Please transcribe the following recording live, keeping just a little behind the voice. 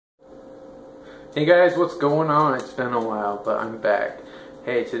Hey guys, what's going on? It's been a while, but I'm back.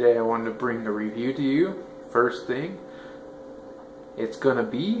 Hey, today I wanted to bring a review to you. First thing, it's gonna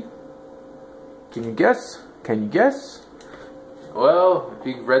be, can you guess? Can you guess? Well, if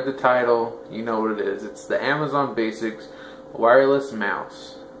you've read the title, you know what it is. It's the Amazon Basics wireless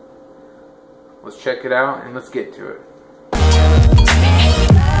mouse. Let's check it out and let's get to it.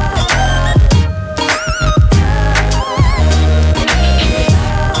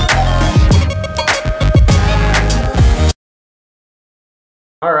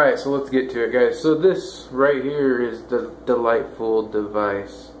 Alright, so let's get to it, guys. So this right here is the delightful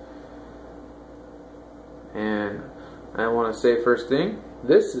device. And I want to say first thing,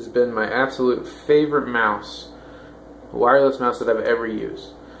 this has been my absolute favorite mouse, wireless mouse that I've ever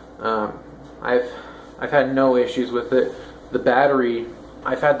used. I've had no issues with it. The battery,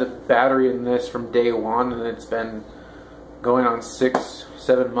 I've had the battery in this from day one, and it's been going on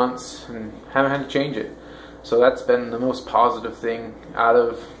 6-7 months and haven't had to change it. So that's been the most positive thing out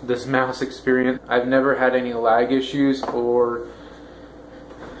of this mouse experience. I've never had any lag issues or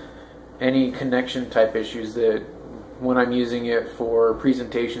any connection type issues that when I'm using it for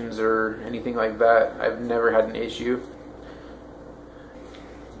presentations or anything like that, I've never had an issue.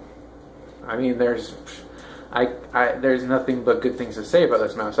 I mean, there's nothing but good things to say about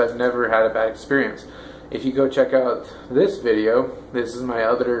this mouse. I've never had a bad experience. If you go check out this video, this is my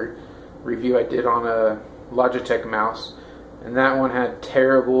other review I did on a Logitech mouse, and that one had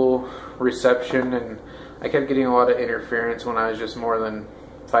terrible reception, and I kept getting a lot of interference when I was just more than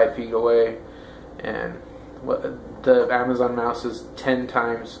 5 feet away. And the Amazon mouse is 10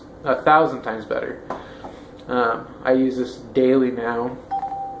 times, 1,000 times better. I use this daily now.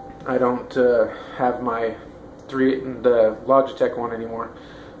 I don't have the Logitech one anymore.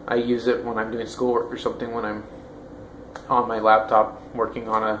 I use it when I'm doing schoolwork or something, when I'm on my laptop working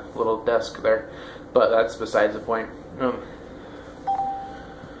on a little desk there. But that's besides the point.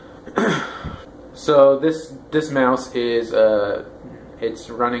 So this mouse is it's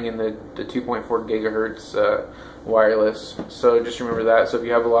running in the 2.4 gigahertz wireless. So just remember that. So if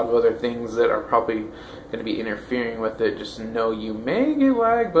you have a lot of other things that are probably going to be interfering with it, just know you may get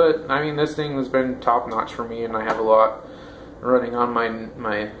lag. But I mean, this thing has been top notch for me, and I have a lot running on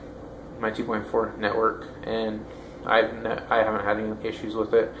my 2.4 network, and I haven't had any issues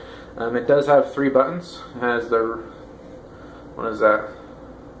with it. It does have 3 buttons. It has the, what is that,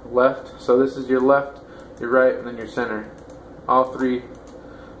 left. So this is your left, your right, and then your center. All three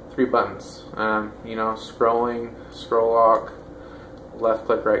buttons. You know, scrolling, scroll lock, left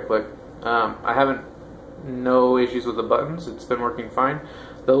click, right click. I haven't no issues with the buttons. It's been working fine.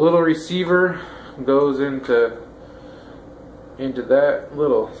 The little receiver goes into that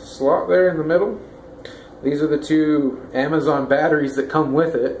little slot there in the middle. These are the 2 Amazon batteries that come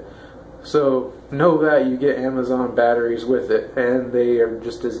with it. So know that you get Amazon batteries with it, and they are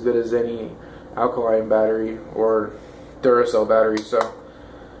just as good as any alkaline battery or Duracell battery. So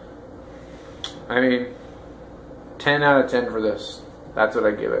I mean, 10 out of 10 for this. That's what I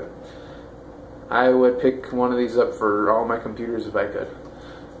give it. I would pick one of these up for all my computers if I could.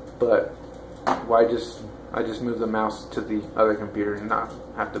 But why I just move the mouse to the other computer and not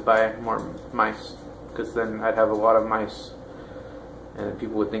have to buy more mice, because then I'd have a lot of mice and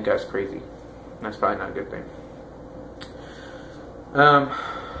people would think I was crazy. That's probably not a good thing. I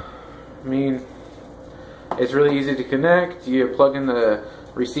mean, it's really easy to connect. You plug in the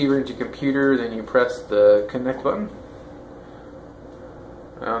receiver into your computer, then you press the connect button.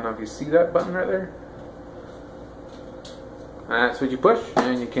 I don't know if you see that button right there. That's what you push,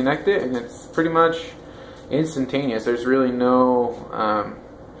 and you connect it, and it's pretty much instantaneous. There's really no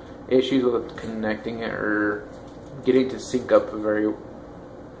issues with connecting it or getting it to sync up.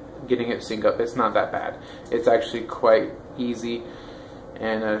 It's not that bad. It's actually quite easy,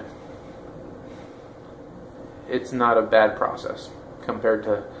 and it's not a bad process compared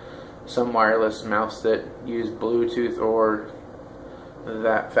to some wireless mouse that use Bluetooth, or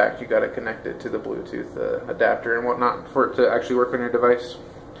that fact you got to connect it to the Bluetooth adapter and whatnot for it to actually work on your device.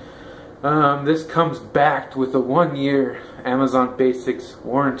 This comes backed with a 1-year Amazon Basics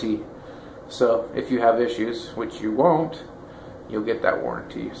warranty. So if you have issues, which you won't, you'll get that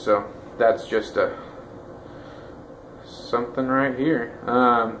warranty. So that's just something right here.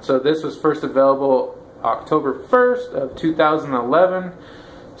 So this was first available October 1st of 2011.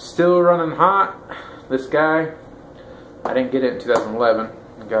 Still running hot. This guy, I didn't get it in 2011.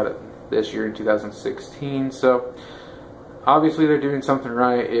 I got it this year in 2016. So obviously they're doing something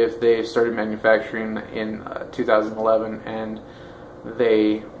right if they started manufacturing in 2011 and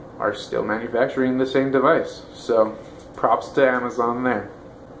they are still manufacturing the same device. So props to Amazon there.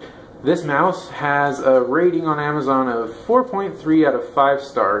 This mouse has a rating on Amazon of 4.3 out of 5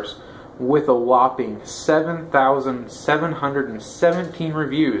 stars with a whopping 7,717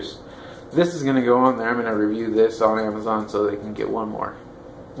 reviews. This is going to go on there. I'm going to review this on Amazon so they can get one more.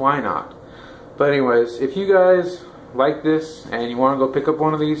 Why not? But anyways, if you guys like this and you want to go pick up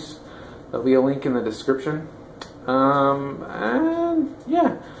one of these, there'll be a link in the description. And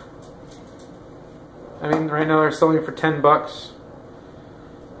yeah, I mean, right now they're selling for 10 bucks.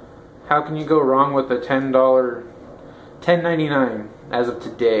 How can you go wrong with a $10.99 as of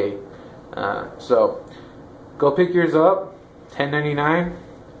today? So go pick yours up. $10.99.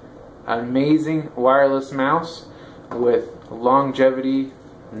 Amazing wireless mouse with longevity,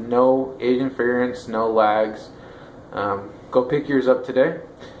 no interference, no lags. Go pick yours up today.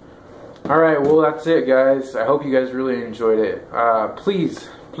 Alright, well that's it guys. I hope you guys really enjoyed it. Please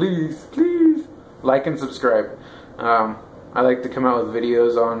like and subscribe. I like to come out with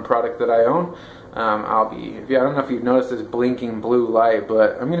videos on product that I own. I don't know if you've noticed this blinking blue light,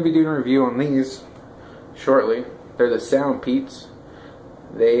 but I'm going to be doing a review on these shortly. They're the Sound Peats.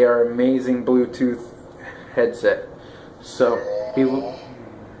 They are amazing Bluetooth headset. So be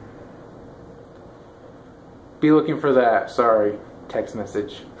looking for that. Sorry, text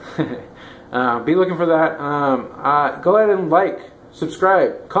message. Be looking for that. Go ahead and like,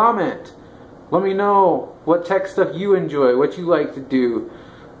 subscribe, comment. Let me know what tech stuff you enjoy, what you like to do.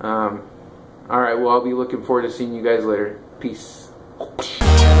 Alright, well, I'll be looking forward to seeing you guys later. Peace.